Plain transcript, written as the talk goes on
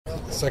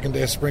second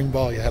day of spring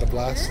ball. You had a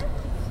blast?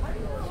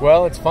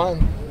 Well, it's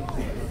fun.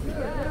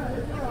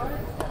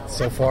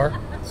 So far?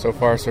 So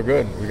far, so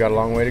good. We got a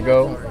long way to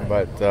go,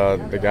 but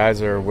the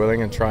guys are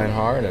willing and trying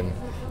hard, and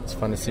it's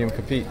fun to see them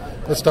compete.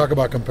 Let's talk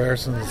about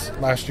comparisons.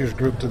 Last year's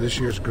group to this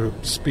year's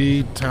group.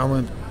 Speed,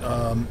 talent,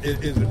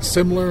 is it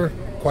similar,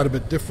 quite a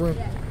bit different?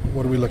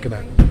 What are we looking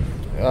at?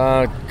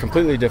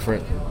 Completely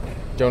different.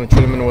 Jonah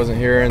Trilliman wasn't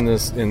here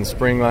in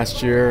spring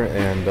last year,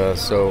 and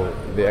so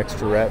the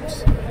extra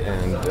reps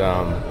and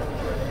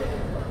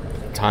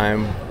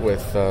time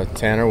with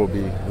Tanner will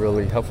be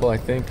really helpful, I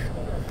think.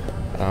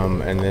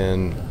 And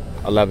then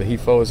Aleva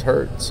Hifo is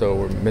hurt, so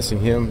we're missing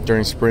him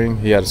during spring.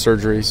 He had a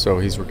surgery, so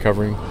he's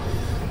recovering.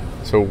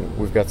 So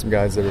we've got some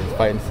guys that are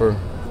fighting for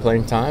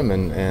playing time,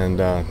 and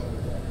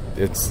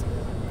it's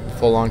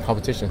full-on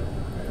competition.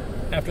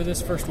 After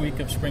this first week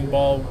of spring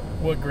ball,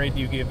 what grade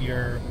do you give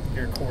your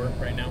core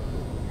right now?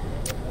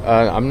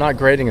 I'm not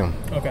grading them.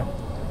 Okay.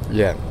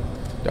 Yet.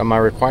 Am I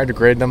required to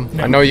grade them?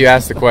 No. I know you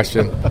asked the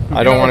question.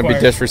 I don't want to be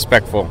required.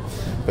 disrespectful,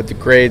 but the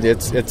grade,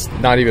 it's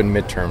not even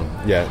midterm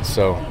yet.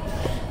 So,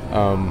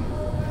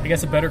 I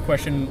guess a better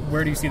question,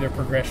 where do you see their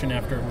progression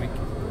after a week?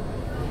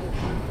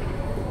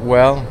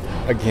 well,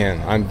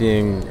 again, I'm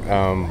being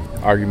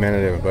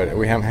argumentative, but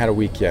we haven't had a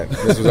week yet.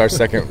 This was our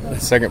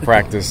second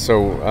practice,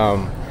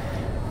 so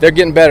they're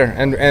getting better.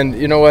 And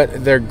you know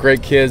what? They're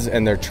great kids,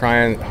 and they're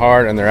trying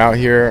hard, and they're out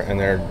here, and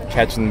they're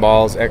catching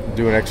balls,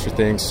 doing extra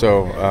things.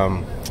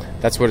 So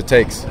that's what it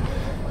takes.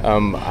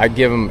 I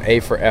give them A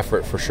for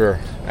effort for sure,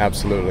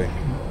 absolutely.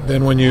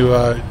 Then when you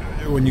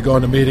go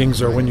into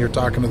meetings or when you're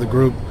talking to the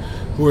group,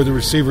 who are the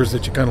receivers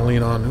that you kind of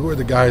lean on? Who are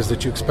the guys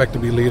that you expect to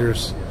be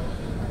leaders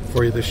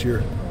for you this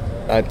year?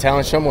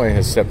 Talon Shumway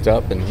has stepped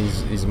up, and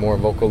he's a more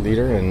vocal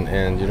leader,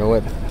 and you know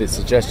what? The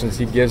suggestions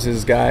he gives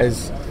his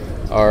guys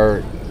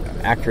are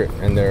accurate,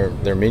 and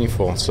they're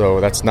meaningful, so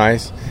that's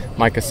nice.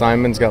 Micah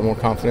Simon's got more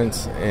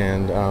confidence,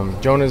 and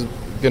Jonah's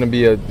going to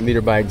be a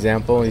leader by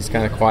example. He's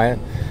kind of quiet,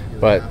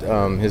 but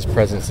his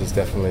presence is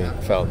definitely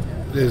felt.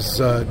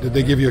 Did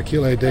they give you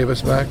Akile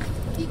Davis back?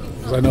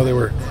 Because I know they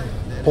were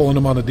pulling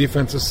him on the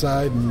defensive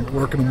side and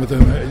working him with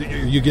him.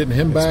 Are you getting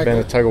him back? It's been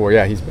a tug of war.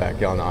 Yeah, he's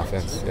back on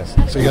offense. Yes.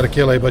 So you got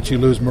Akile, but you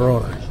lose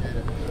Moroni.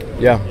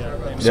 Yeah.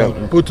 So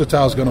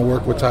Butatau is going to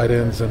work with tight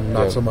ends and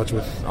not so much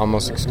with...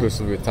 Almost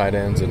exclusively with tight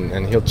ends,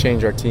 and he'll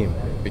change our team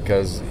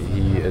because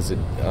he is a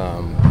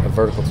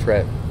vertical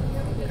threat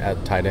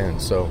at tight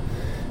end. So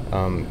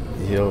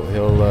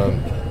he'll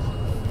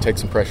take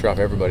some pressure off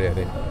everybody, I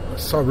think. I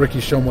saw Ricky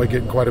Shumway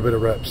getting quite a bit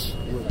of reps.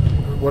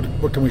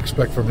 What can we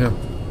expect from him?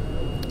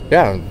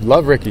 Yeah,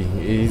 love Ricky.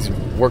 He's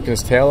working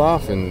his tail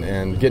off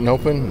and getting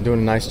open, doing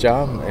a nice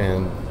job,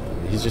 and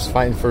he's just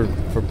fighting for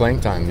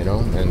playing time, you know,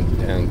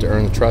 and to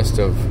earn the trust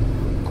of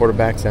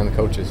quarterbacks and the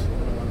coaches.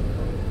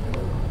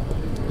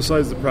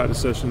 Besides the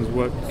practice sessions,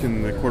 what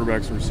can the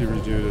quarterbacks and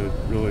receivers do to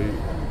really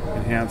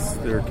enhance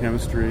their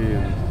chemistry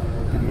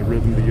and getting the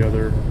rhythm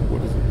together?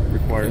 What is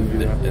it required to do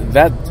that?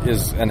 That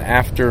is an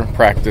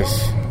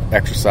after-practice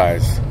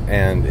exercise,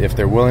 and if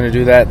they're willing to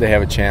do that, they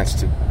have a chance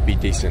to be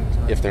decent.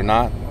 If they're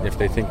not, if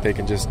they think they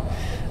can just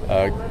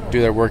do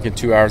their work in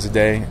 2 hours a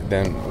day,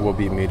 then we'll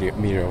be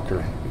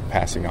mediocre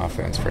passing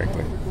offense,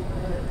 frankly.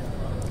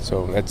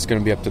 So that's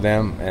going to be up to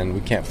them, and we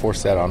can't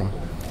force that on them.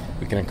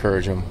 We can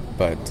encourage them,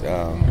 but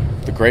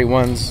the great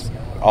ones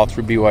all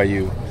through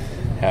BYU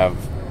have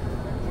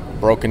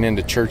broken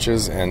into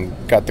churches and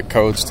got the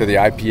codes to the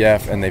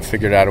IPF, and they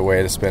figured out a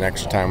way to spend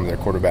extra time with their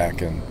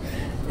quarterback, and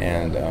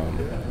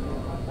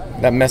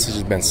that message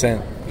has been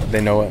sent.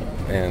 They know it,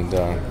 and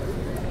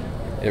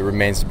it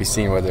remains to be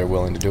seen whether they're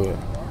willing to do it.